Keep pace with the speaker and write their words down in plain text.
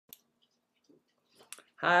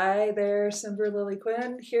Hi there, Simber Lily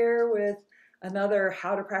Quinn here with another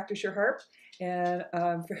How to Practice Your Harp. And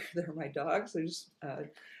they're my dogs, they're just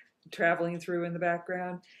traveling through in the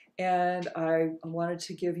background. And I wanted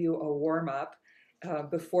to give you a warm up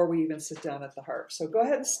before we even sit down at the harp. So go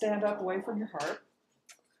ahead and stand up away from your harp.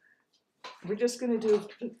 We're just going to do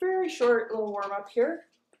a very short little warm up here.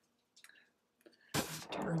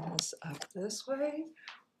 Turn this up this way.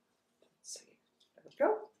 Let's see. There we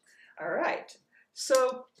go. All right.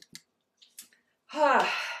 So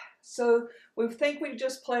we think we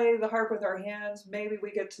just play the harp with our hands. Maybe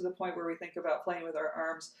we get to the point where we think about playing with our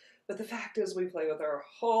arms, but the fact is we play with our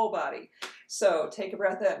whole body. So take a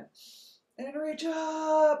breath in and reach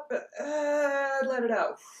up and let it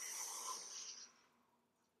out.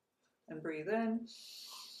 And breathe in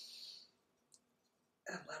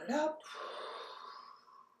and let it out.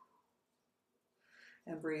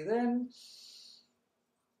 And breathe in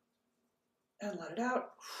and let it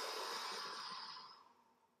out.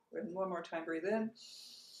 And one more time, breathe in.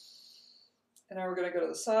 And now we're going to go to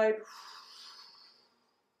the side.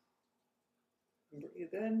 And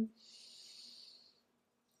breathe in.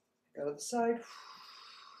 Go to the side.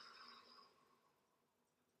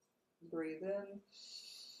 Breathe in.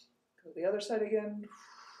 Go to the other side again.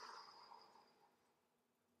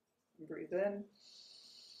 And breathe in.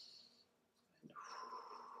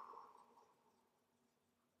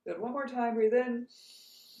 Good. One more time, breathe in.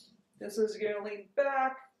 This is you're going to lean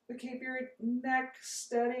back, but keep your neck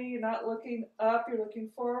steady. You're not looking up, you're looking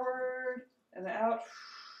forward and out.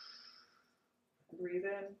 Breathe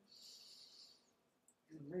in.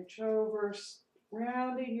 And reach over,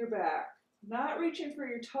 rounding your back. Not reaching for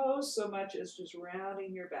your toes so much as just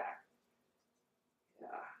rounding your back.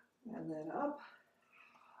 Yeah. And then up.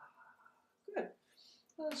 Good.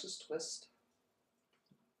 Let's just twist.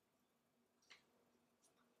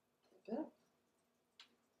 A bit.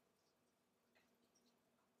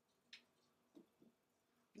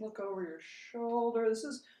 Look over your shoulder. This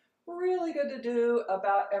is really good to do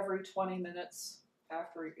about every 20 minutes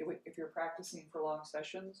after, if you're practicing for long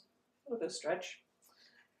sessions. A little bit of stretch,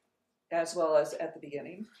 as well as at the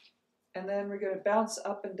beginning. And then we're going to bounce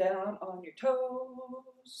up and down on your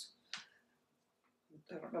toes.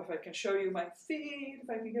 I don't know if I can show you my feet, if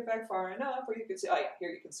I can get back far enough, or you can see, oh yeah, here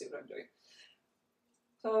you can see what I'm doing.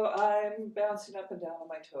 So I'm bouncing up and down on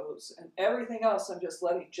my toes, and everything else I'm just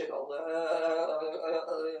letting jiggle.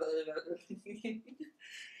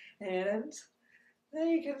 And then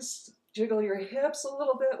you can jiggle your hips a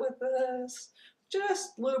little bit with this,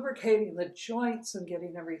 just lubricating the joints and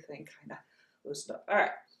getting everything kind of loosened up. All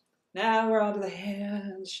right, now we're on to the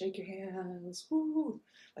hands. Shake your hands. Woo.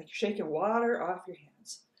 Like you're shaking water off your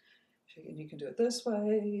hands. And you can do it this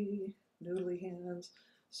way, noodly hands.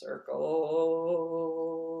 Circles,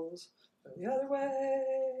 go the other way.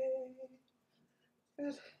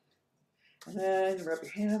 Good. And then you rub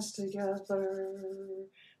your hands together.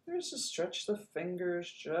 Just stretch the fingers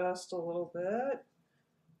just a little bit.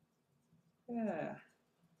 Yeah.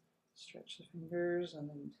 Stretch the fingers, and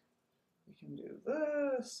then you can do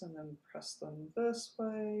this, and then press them this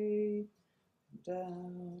way,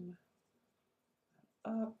 down,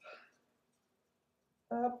 up,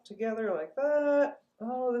 up together like that.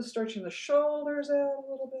 Oh, this is stretching the shoulders out a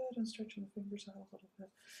little bit and stretching the fingers out a little bit.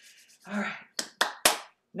 All right.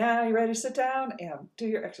 Now you're ready to sit down and do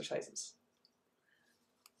your exercises.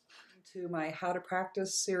 To my How to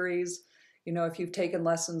Practice series. You know, if you've taken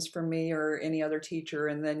lessons from me or any other teacher,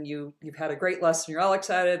 and then you've had a great lesson, you're all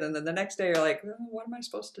excited, and then the next day you're like, oh, what am I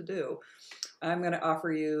supposed to do? I'm going to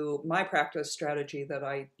offer you my practice strategy that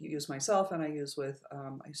I use myself and I use with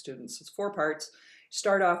my students. It's 4 parts.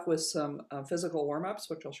 Start off with some physical warm-ups,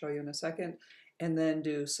 which I'll show you in a second, and then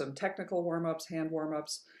do some technical warm-ups, hand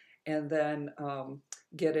warm-ups, and then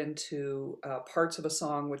get into parts of a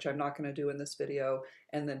song, which I'm not going to do in this video,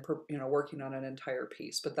 and then working on an entire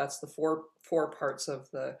piece. But that's the four parts of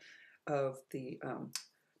the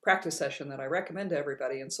practice session that I recommend to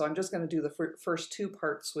everybody. And so I'm just going to do the first 2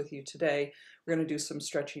 parts with you today. We're going to do some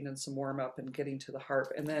stretching and some warm-up and getting to the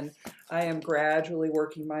harp, and then I am gradually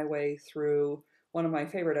working my way through one of my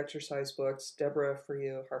favorite exercise books, Deborah,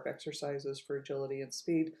 Friou, Harp Exercises for Agility and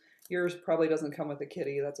Speed. Yours probably doesn't come with a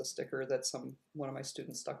kitty. That's a sticker that one of my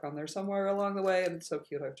students stuck on there somewhere along the way, and it's so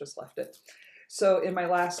cute I've just left it. So in my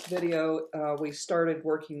last video, we started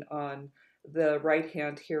working on the right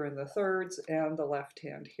hand here in the thirds and the left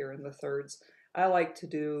hand here in the thirds. I like to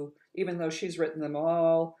do, even though she's written them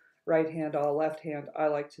all right hand, all left hand, I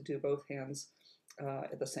like to do both hands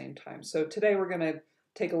at the same time. So today we're going to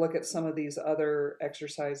take a look at some of these other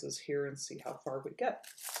exercises here and see how far we get.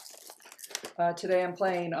 Today I'm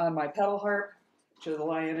playing on my pedal harp, to the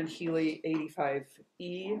Lion and Healy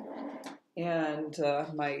 85E, and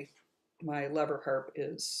my lever harp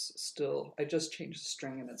is still, I just changed the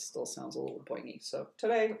string and it still sounds a little boingy. So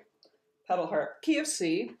today, pedal harp, key of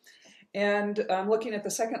C, and I'm looking at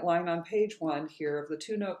the second line on page 1 here of the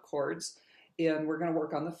 2-note chords, and we're going to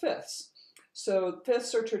work on the fifths. So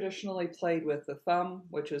fifths are traditionally played with the thumb,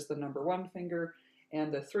 which is the number 1 finger,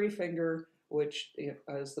 and the 3 finger, which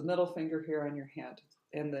is the middle finger here on your hand,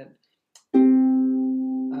 and then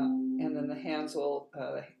the hands will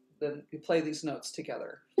then you play these notes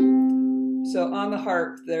together. So on the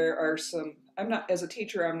harp, there are some, I'm not, as a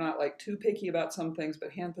teacher, I'm not like too picky about some things,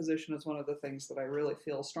 but hand position is one of the things that I really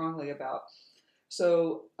feel strongly about.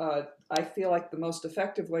 So I feel like the most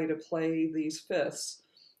effective way to play these fifths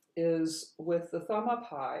is with the thumb up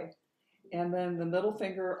high, and then the middle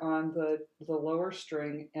finger on the lower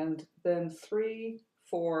string, and then 3,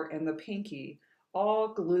 4, and the pinky all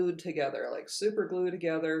glued together, like super glued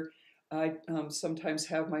together. I sometimes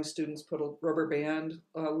have my students put a rubber band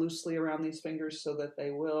loosely around these fingers so that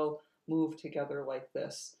they will move together like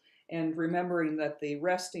this. And remembering that the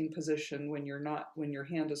resting position when your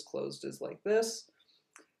hand is closed is like this.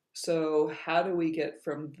 So how do we get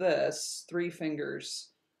from this 3 fingers?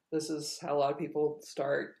 This is how a lot of people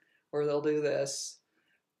start, or they'll do this.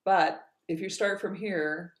 But if you start from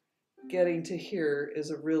here, getting to here is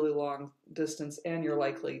a really long distance, and you're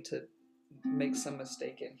likely to make some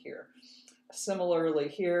mistake in here. Similarly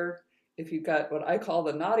here, if you've got what I call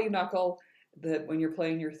the naughty knuckle, that when you're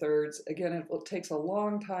playing your thirds, again, it takes a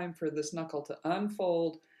long time for this knuckle to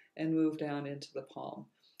unfold and move down into the palm.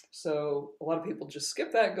 So a lot of people just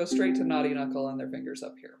skip that and go straight to naughty knuckle on their fingers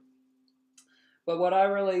up here. But what I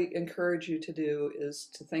really encourage you to do is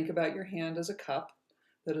to think about your hand as a cup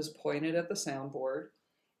that is pointed at the soundboard,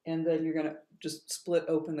 and then you're going to just split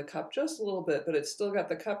open the cup just a little bit, but it's still got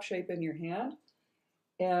the cup shape in your hand,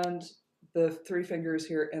 and the 3 fingers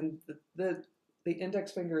here, and the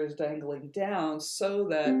index finger is dangling down so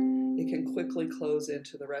that it can quickly close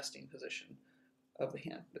into the resting position of the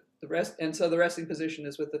hand. So the resting position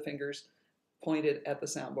is with the fingers pointed at the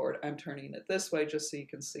soundboard. I'm turning it this way just so you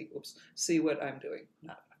can see, see what I'm doing.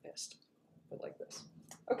 Not my fist, but like this.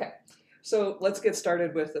 Okay, so let's get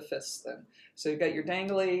started with the fifths then. So you've got your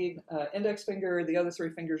dangly index finger, the other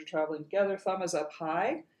 3 fingers are traveling together, thumb is up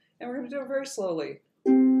high, and we're going to do it very slowly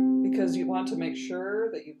because you want to make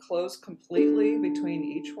sure that you close completely between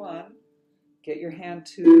each one. Get your hand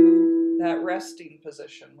to that resting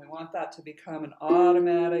position. We want that to become an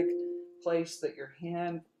automatic place that your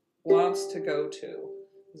hand wants to go to,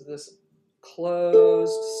 is this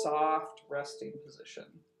closed, soft resting position.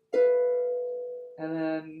 And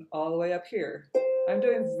then all the way up here. I'm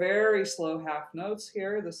doing very slow half notes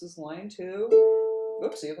here. This is line 2.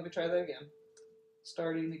 Oopsie, let me try that again.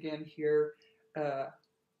 Starting again here,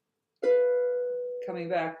 coming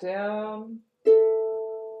back down.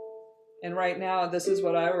 And right now, this is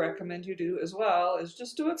what I recommend you do as well, is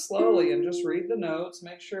just do it slowly and just read the notes.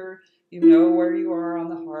 Make sure you know where you are on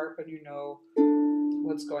the harp and you know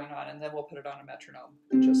what's going on. And then we'll put it on a metronome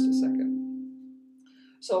in just a second.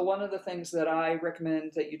 So one of the things that I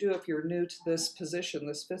recommend that you do if you're new to this position,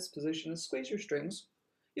 this fifth position, is squeeze your strings.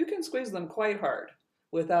 You can squeeze them quite hard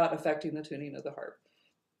without affecting the tuning of the harp.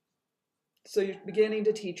 So you're beginning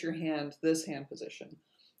to teach your hand this hand position.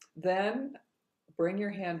 Then bring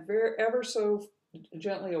your hand ever so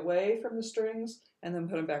gently away from the strings, and then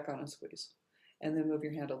put them back on and squeeze. And then move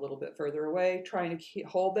your hand a little bit further away, trying to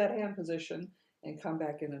hold that hand position and come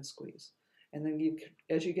back in and squeeze. And then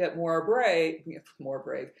as you get more brave, as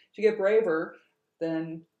you get braver,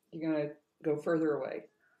 then you're going to go further away,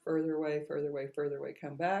 further away, further away, further away,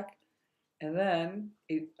 come back. And then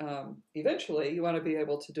eventually you want to be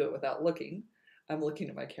able to do it without looking. I'm looking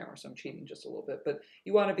at my camera, so I'm cheating just a little bit, but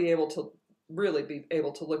you want to be able to really be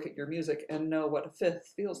able to look at your music and know what a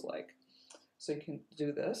fifth feels like. So you can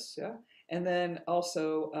do this, yeah. And then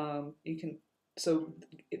also so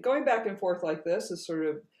going back and forth like this is sort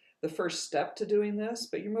of the first step to doing this,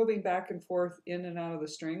 but you're moving back and forth in and out of the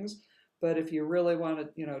strings. But if you really want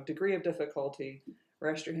a, degree of difficulty,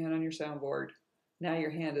 rest your hand on your soundboard. Now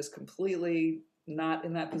your hand is completely not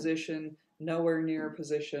in that position, nowhere near a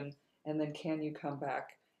position, and then can you come back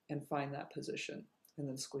and find that position and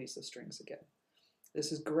then squeeze the strings again.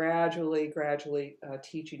 This is gradually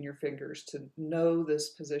teaching your fingers to know this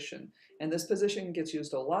position. And this position gets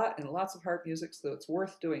used a lot in lots of harp music, so it's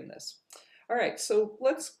worth doing this. All right, so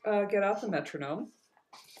let's get out the metronome.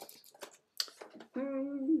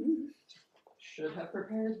 Should have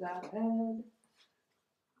prepared that head.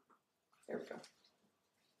 There we go.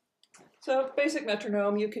 So basic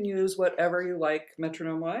metronome, you can use whatever you like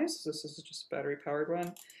metronome-wise. This is just a battery-powered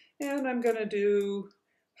one. And I'm going to do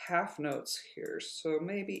half notes here. So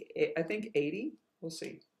maybe, I think 80. We'll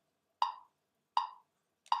see.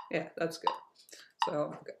 Yeah, that's good.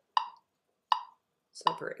 So, okay.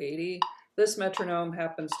 So for 80, this metronome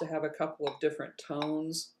happens to have a couple of different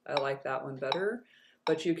tones. I like that one better.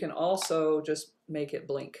 But you can also just make it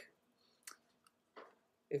blink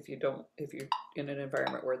if you're in an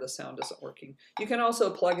environment where the sound isn't working. You can also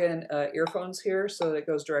plug in earphones here so that it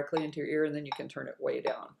goes directly into your ear, and then you can turn it way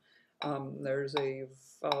down. There's a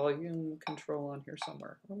volume control on here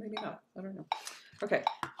somewhere. Well, maybe not. I don't know. Okay.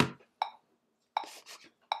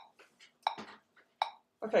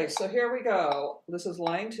 Okay, so here we go. This is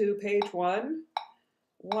line 2, page 1.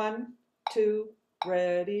 1, 2,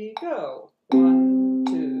 ready, go. 1,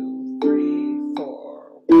 2, 3, 4.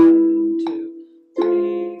 1, 2,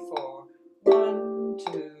 3, 4. 1,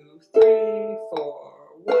 2, 3, 4.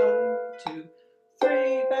 1, 2,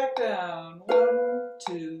 3. Back down. 1,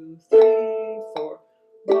 2, 3, 4.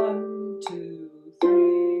 1, 2,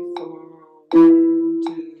 3, 4. 1,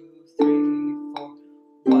 2, 3, 4.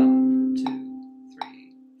 1, 2,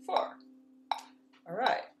 3, 4. All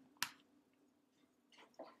right.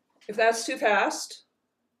 If that's too fast,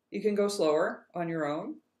 you can go slower on your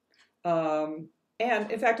own. And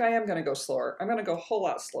in fact, I am going to go slower. I'm going to go a whole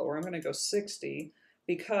lot slower. I'm going to go 60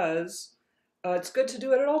 because it's good to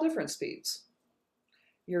do it at all different speeds.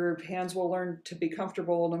 Your hands will learn to be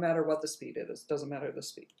comfortable no matter what the speed it is. It doesn't matter the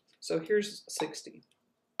speed. So here's 60.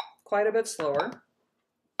 Quite a bit slower.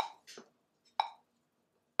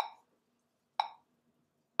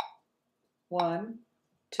 One,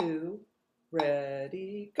 two,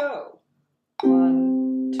 ready, go.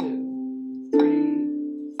 1, 2,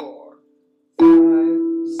 3, 4, 5,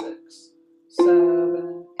 6,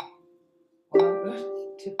 7, 8.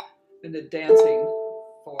 1, 2. Into dancing.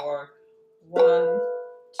 4, 1,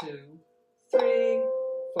 2, 3,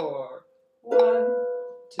 4. 1,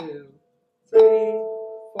 2, 3,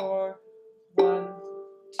 4. 1,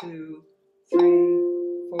 2, 3,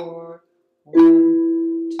 4. 1,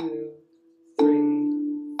 2, 3,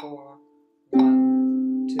 4.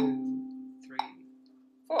 1, 2, 3,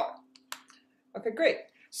 4. Okay, great.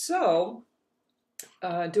 So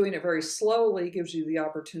doing it very slowly gives you the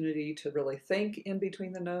opportunity to really think in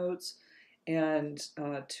between the notes and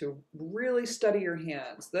to really study your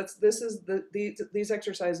hands. These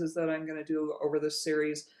exercises that I'm going to do over this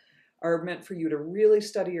series are meant for you to really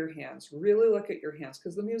study your hands, really look at your hands,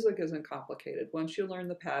 because the music isn't complicated. Once you learn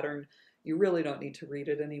the pattern, you really don't need to read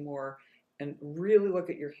it anymore, and really look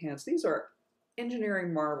at your hands. These are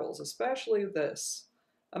engineering marvels, especially this.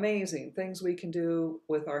 Amazing things we can do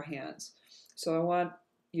with our hands. So I want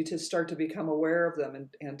you to start to become aware of them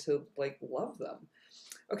and to like love them.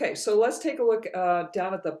 Okay, so let's take a look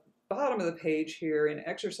down at the bottom of the page here in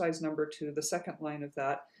exercise number 2. The second line of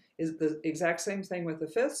that is the exact same thing with the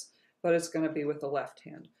fifths, but it's going to be with the left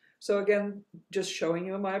hand. So again, just showing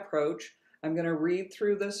you my approach. I'm going to read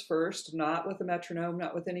through this first, not with a metronome,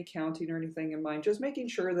 not with any counting or anything in mind, just making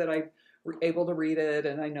sure that I'm able to read it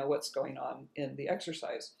and I know what's going on in the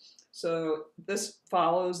exercise. So this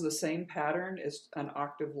follows the same pattern as an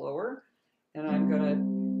octave lower, and I'm going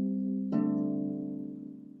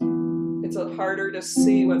to, it's harder to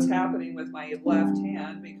see what's happening with my left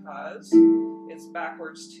hand because it's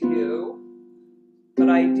backwards to you, but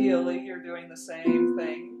ideally you're doing the same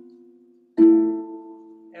thing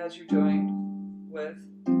as you're doing with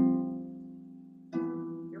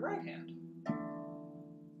your right hand.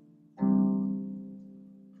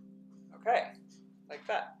 Okay, like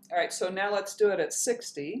that. All right, so now let's do it at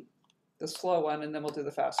 60, the slow one, and then we'll do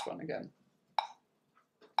the fast one again.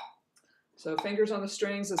 So fingers on the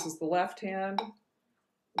strings, this is the left hand.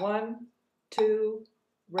 1, 2,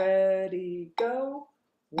 ready, go.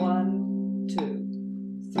 1,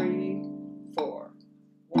 2, 3, 4.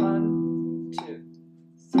 1, 2,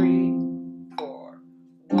 3, 4.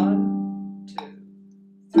 1, 2,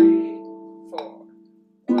 3, 4.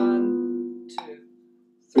 1, 2,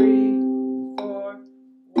 3, 4.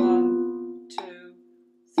 1, 2,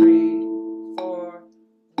 3, 4.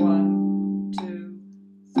 1, 2,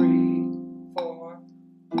 3, 4.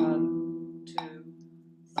 1, 2,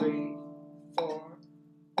 3, 4.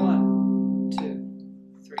 1, 2,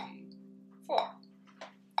 3, 4. All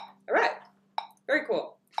right, very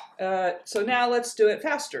cool. So now let's do it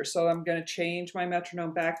faster. So I'm going to change my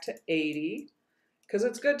metronome back to 80 because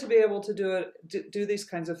it's good to be able to do these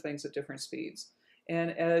kinds of things at different speeds.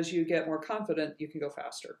 And as you get more confident, you can go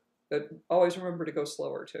faster. But always remember to go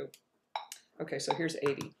slower too. Okay, so here's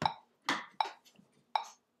 80. Down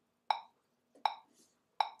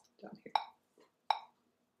here.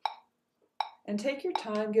 And take your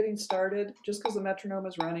time getting started. Just because the metronome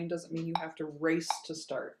is running doesn't mean you have to race to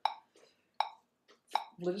start.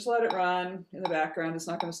 Just let it run in the background. It's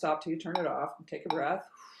not going to stop till you turn it off. Take a breath.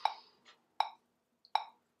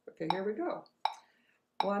 Okay, here we go.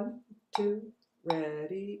 1, 2,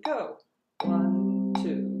 ready, go. 1,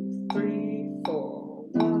 2, 3, 4.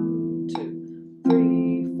 1, 2,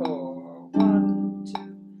 3, 4. 1, 2,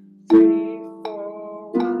 3,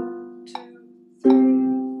 4. 1, 2, 3,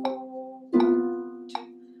 4. 1, 2,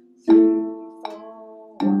 3,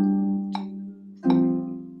 4. 1, 2, 3,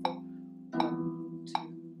 4. 1, 2,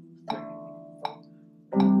 3, 4.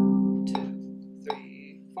 1, 2,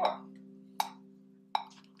 3, 4.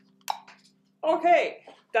 Okay,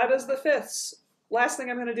 that is the fifths. Last thing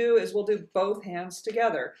I'm going to do is we'll do both hands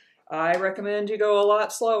together. I recommend you go a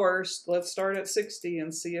lot slower. Let's start at 60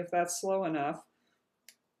 and see if that's slow enough.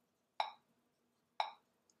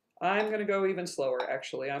 I'm going to go even slower,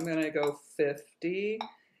 actually. I'm going to go 50.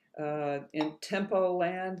 In tempo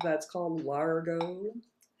land, that's called largo.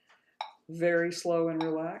 Very slow and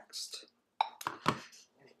relaxed.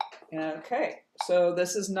 Okay, so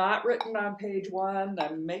this is not written on page 1.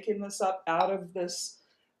 I'm making this up out of this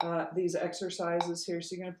these exercises here.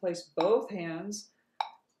 So you're going to place both hands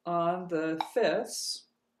on the fifths,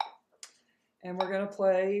 and we're going to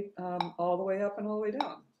play all the way up and all the way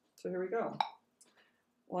down. So here we go.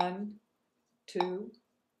 1, 2,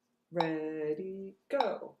 ready,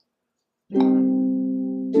 go.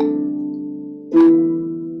 1, 2, 3,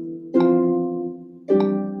 4.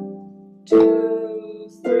 1, 2,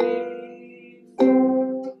 3,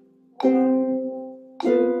 4.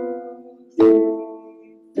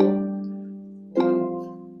 1,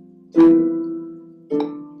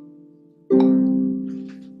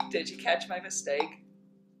 2. Did you catch my mistake?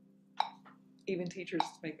 Even teachers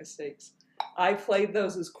make mistakes. I played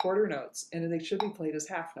those as quarter notes, and they should be played as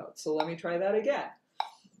half notes. So let me try that again.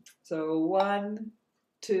 So 1,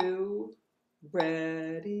 2,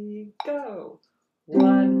 ready, go.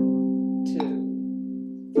 1,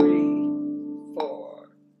 2, 3, 4,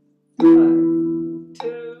 5.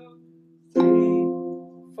 2, 3,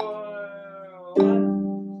 4.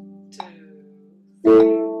 1, 2, 3,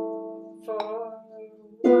 4.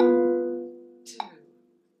 1, 2,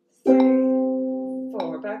 3,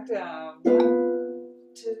 4. Back down. 1,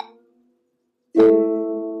 2, 3,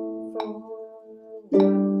 4.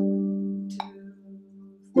 1, 2,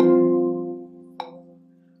 3, 4.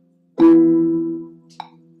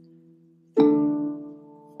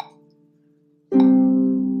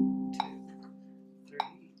 1, 2, 3,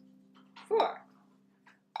 4.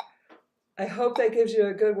 I hope that gives you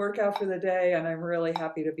a good workout for the day, and I'm really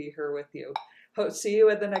happy to be here with you. See you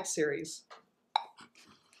at the next series.